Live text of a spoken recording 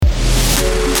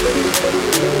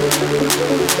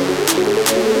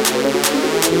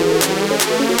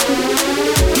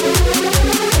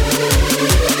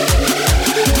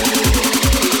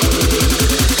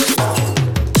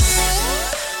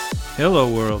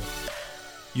Hello world,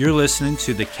 you're listening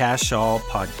to the Cache All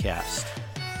podcast.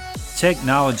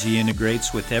 Technology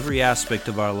integrates with every aspect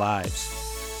of our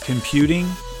lives. Computing,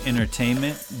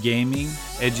 entertainment, gaming,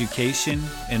 education,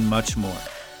 and much more.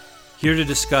 Here to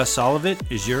discuss all of it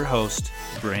is your host,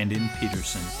 Brandon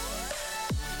Peterson.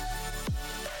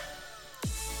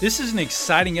 This is an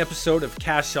exciting episode of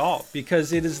Cache All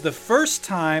because it is the first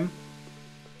time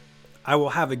I will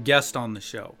have a guest on the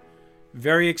show.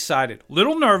 Very excited.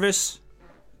 Little nervous,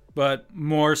 but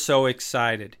more so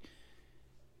excited.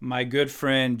 My good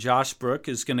friend Josh Bruck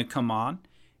is going to come on,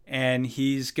 and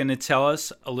he's going to tell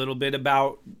us a little bit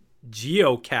about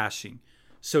geocaching.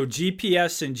 So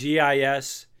GPS and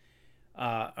GIS,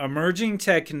 emerging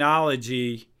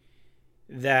technology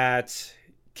that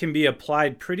can be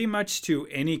applied pretty much to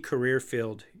any career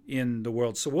field in the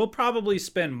world. So we'll probably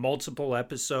spend multiple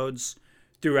episodes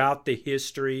throughout the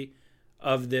history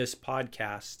of this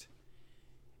podcast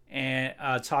and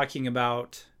talking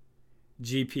about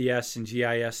GPS and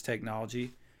GIS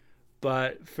technology.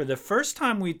 But for the first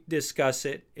time we discuss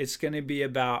it, it's going to be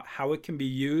about how it can be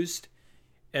used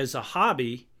as a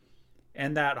hobby,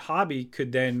 and that hobby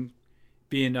could then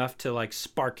be enough to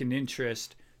spark an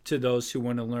interest to those who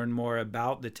want to learn more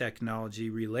about the technology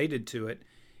related to it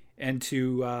and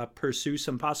to pursue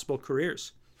some possible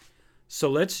careers. So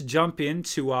let's jump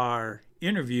into our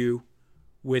interview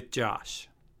with Josh.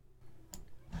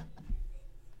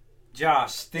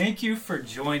 Josh, thank you for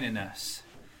joining us.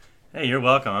 Hey, you're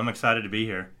welcome. I'm excited to be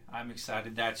here. I'm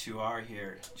excited that you are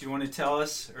here. Do you want to tell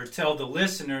us or tell the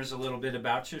listeners a little bit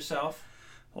about yourself?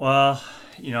 Well,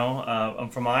 I'm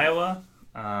from Iowa.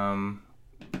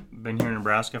 Been here in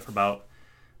Nebraska for about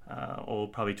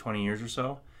probably 20 years or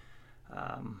so.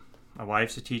 My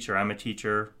wife's a teacher. I'm a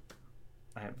teacher.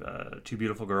 I have two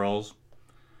beautiful girls.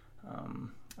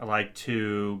 I like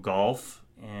to golf,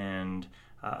 and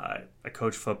I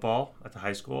coach football at the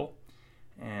high school.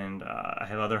 And I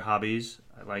have other hobbies.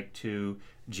 I like to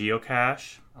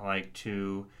geocache. I like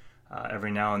to every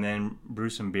now and then brew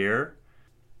some beer.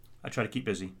 I try to keep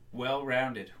busy.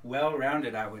 Well-rounded,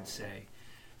 I would say.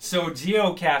 So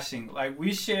geocaching,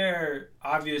 we share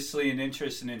obviously an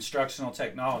interest in instructional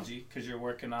technology because you're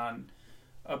working on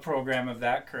a program of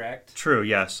that, correct? True,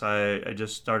 yes. I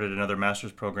just started another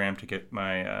master's program to get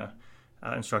my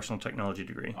instructional technology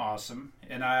degree. Awesome.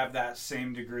 And I have that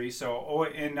same degree. So,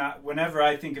 whenever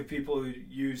I think of people who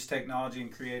use technology in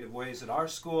creative ways at our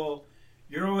school,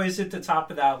 you're always at the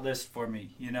top of that list for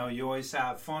me. You always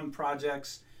have fun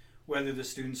projects, whether the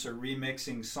students are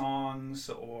remixing songs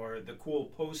or the cool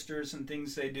posters and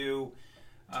things they do,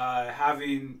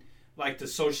 having the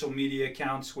social media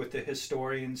accounts with the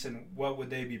historians and what would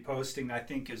they be posting, I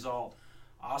think is all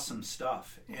awesome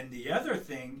stuff. And the other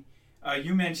thing,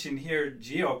 you mentioned here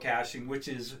geocaching, which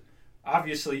is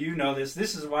obviously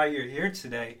this is why you're here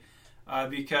today,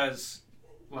 because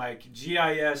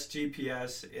GIS,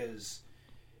 GPS is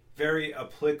very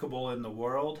applicable in the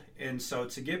world. And so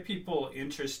to get people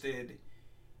interested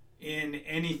in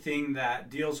anything that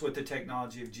deals with the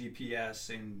technology of GPS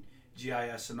and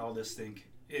GIS and all these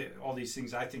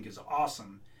things, I think is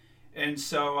awesome. And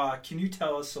so can you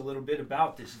tell us a little bit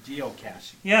about this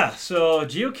geocaching? Yeah, so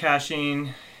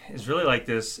geocaching is really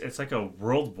this. It's like a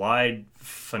worldwide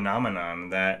phenomenon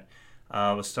that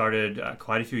was started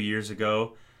quite a few years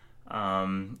ago.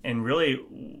 And really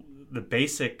the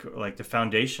basic, the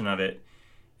foundation of it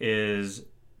is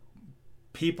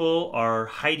people are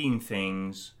hiding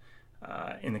things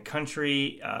in the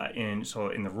country, in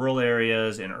the rural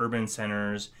areas, in urban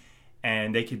centers,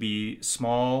 and they could be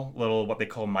small, little, what they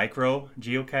call micro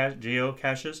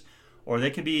geocaches, or they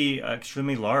could be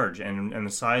extremely large and the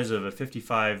size of a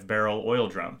 55-barrel oil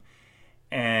drum,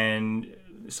 and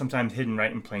sometimes hidden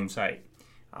right in plain sight.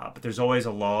 But there's always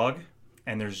a log,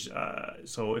 and there's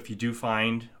so if you do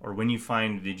find, or when you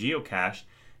find the geocache,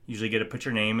 you usually get to put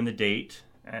your name and the date,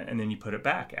 and then you put it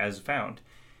back as found.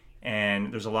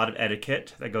 And there's a lot of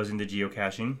etiquette that goes into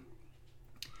geocaching.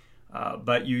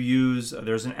 But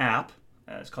there's an app,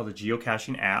 it's called the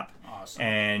Geocaching app. Awesome.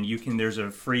 And there's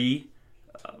a free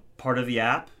part of the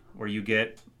app where you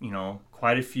get,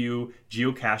 quite a few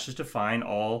geocaches to find,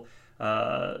 all,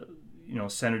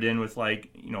 centered in with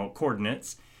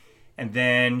coordinates. And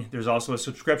then there's also a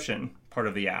subscription part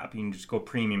of the app. You can just go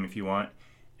premium if you want.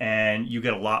 And you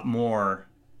get a lot more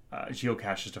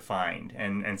geocaches to find.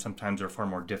 And sometimes they're far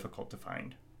more difficult to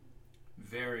find.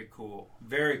 Very cool.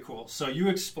 Very cool. So you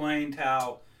explained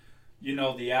how,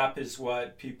 the app is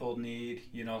what people need,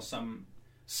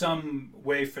 some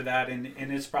way for that. And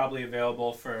it's probably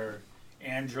available for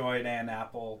Android and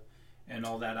Apple and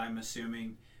all that, I'm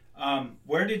assuming.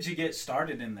 Where did you get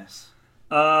started in this?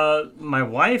 My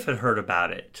wife had heard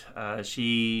about it.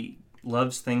 She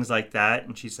loves things like that,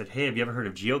 and she said, "Hey, have you ever heard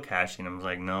of geocaching?" I was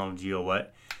like, "No, geo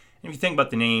what?" And if you think about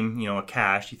the name, a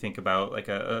cache, you think about like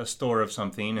a store of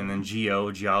something, and then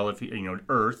geology,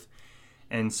 Earth.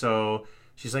 And so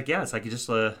she's like, "Yeah, it's like just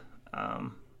like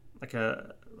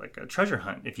a treasure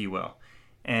hunt, if you will."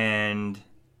 And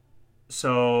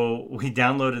so we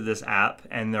downloaded this app,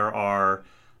 and there are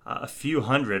a few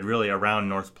hundred really around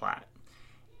North Platte,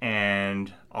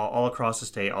 and all across the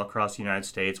state, all across the United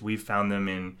States. Found them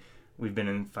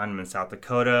in South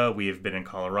Dakota. We've been in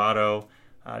Colorado.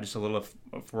 Just a little,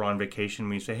 if we're on vacation,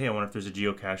 we say, "Hey, I wonder if there's a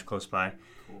geocache close by."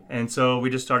 Cool. And so we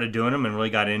just started doing them and really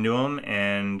got into them.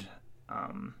 And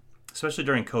especially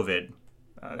during COVID,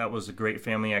 that was a great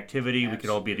family activity. Absolutely. We could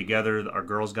all be together. Our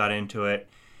girls got into it.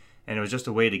 And it was just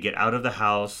a way to get out of the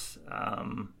house,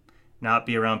 not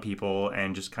be around people,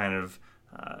 and just kind of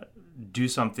do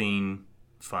something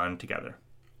fun together.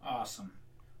 Awesome.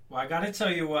 Well, I got to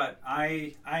tell you what,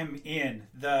 I'm in.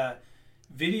 The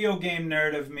video game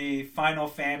nerd of me, Final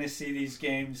Fantasy, these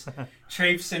games,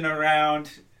 traipsing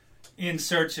around in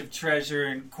search of treasure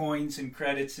and coins and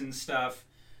credits and stuff.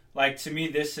 Like, to me,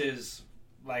 this is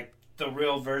like the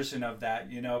real version of that,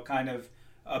 kind of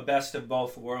a best of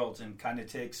both worlds, and kind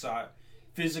of takes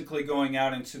physically going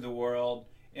out into the world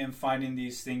and finding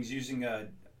these things using a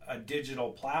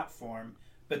digital platform,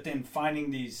 but then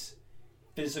finding these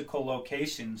physical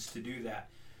locations to do that.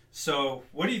 So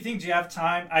what do you think? Do you have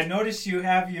time? I noticed you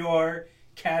have your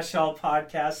Cache All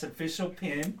Podcast official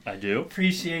pin. I do.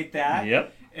 Appreciate that.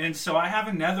 Yep. And so I have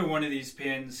another one of these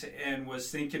pins, and was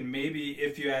thinking maybe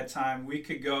if you had time, we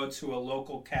could go to a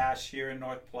local cache here in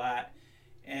North Platte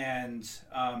and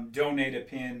donate a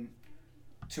pin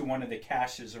to one of the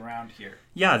caches around here.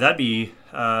 Yeah, that'd be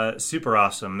super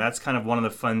awesome. That's kind of one of the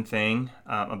fun thing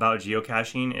about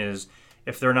geocaching is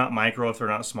if they're not micro, if they're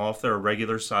not small, if they're a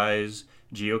regular size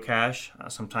geocache,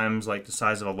 sometimes like the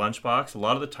size of a lunchbox, a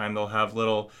lot of the time they'll have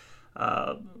little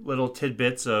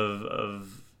tidbits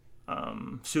of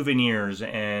souvenirs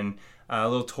and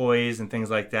little toys and things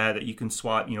like that you can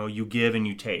swap. You give and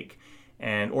you take,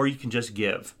 or you can just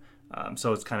give.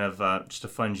 So it's kind of just a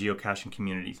fun geocaching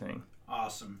community thing.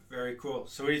 Awesome. Very cool.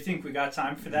 So what do you think? We got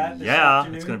time for that this Yeah,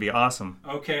 afternoon? It's going to be awesome.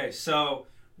 Okay, so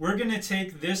we're going to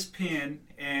take this pin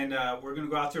and we're going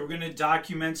to go out there. We're going to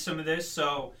document some of this.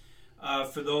 So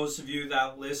for those of you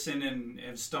that listen and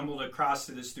have stumbled across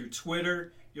this through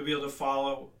Twitter, you'll be able to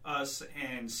follow us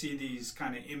and see these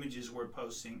kind of images we're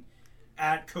posting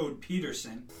at Code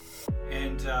Peterson.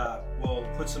 And we'll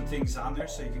put some things on there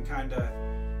so you can kind of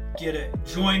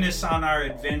join us on our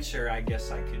adventure, I guess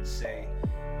I could say,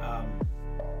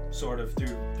 sort of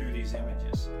through these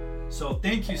images. So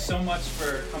thank you so much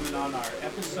for coming on our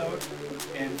episode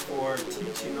and for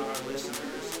teaching our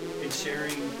listeners and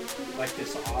sharing like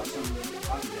this awesome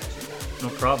content. No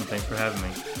problem. Thanks for having me.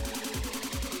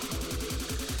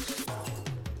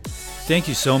 Thank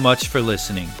you so much for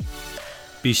listening.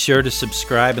 Be sure to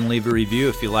subscribe and leave a review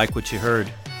if you like what you heard.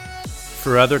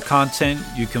 For other content,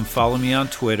 you can follow me on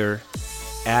Twitter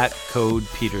at Code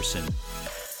Peterson.